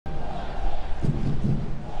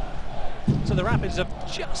So the Rapids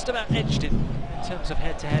have just about edged him in terms of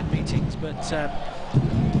head-to-head meetings, but well,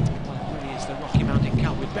 it really is the Rocky Mountain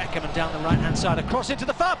Cup with Beckham and down the right-hand side, across into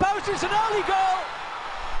the far post. It's an early goal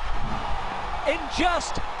in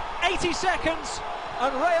just 80 seconds,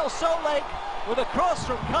 and Real Salt Lake, with a cross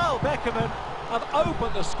from Kyle Beckerman, have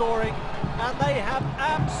opened the scoring, and they have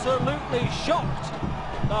absolutely shocked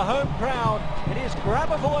the home crowd. It is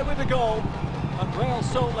Grabavoy with the goal, and Real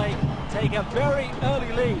Salt Lake take a very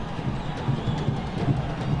early lead.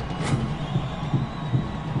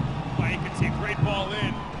 Well, you can see a great ball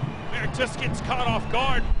in. There just gets caught off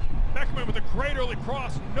guard. Beckerman with a great early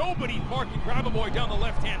cross. Nobody marking Grabavoy down the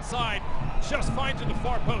left-hand side. Just finds in the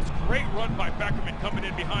far post. Great run by Beckerman coming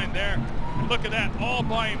in behind there. And look at that, all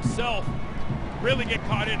by himself. Really get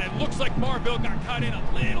caught in. It looks like Marville got caught in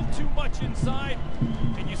a little too much inside.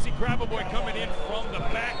 And you see Grabavoy coming in from the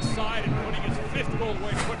backside and putting his fifth goal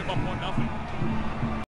away to put him up 1-0.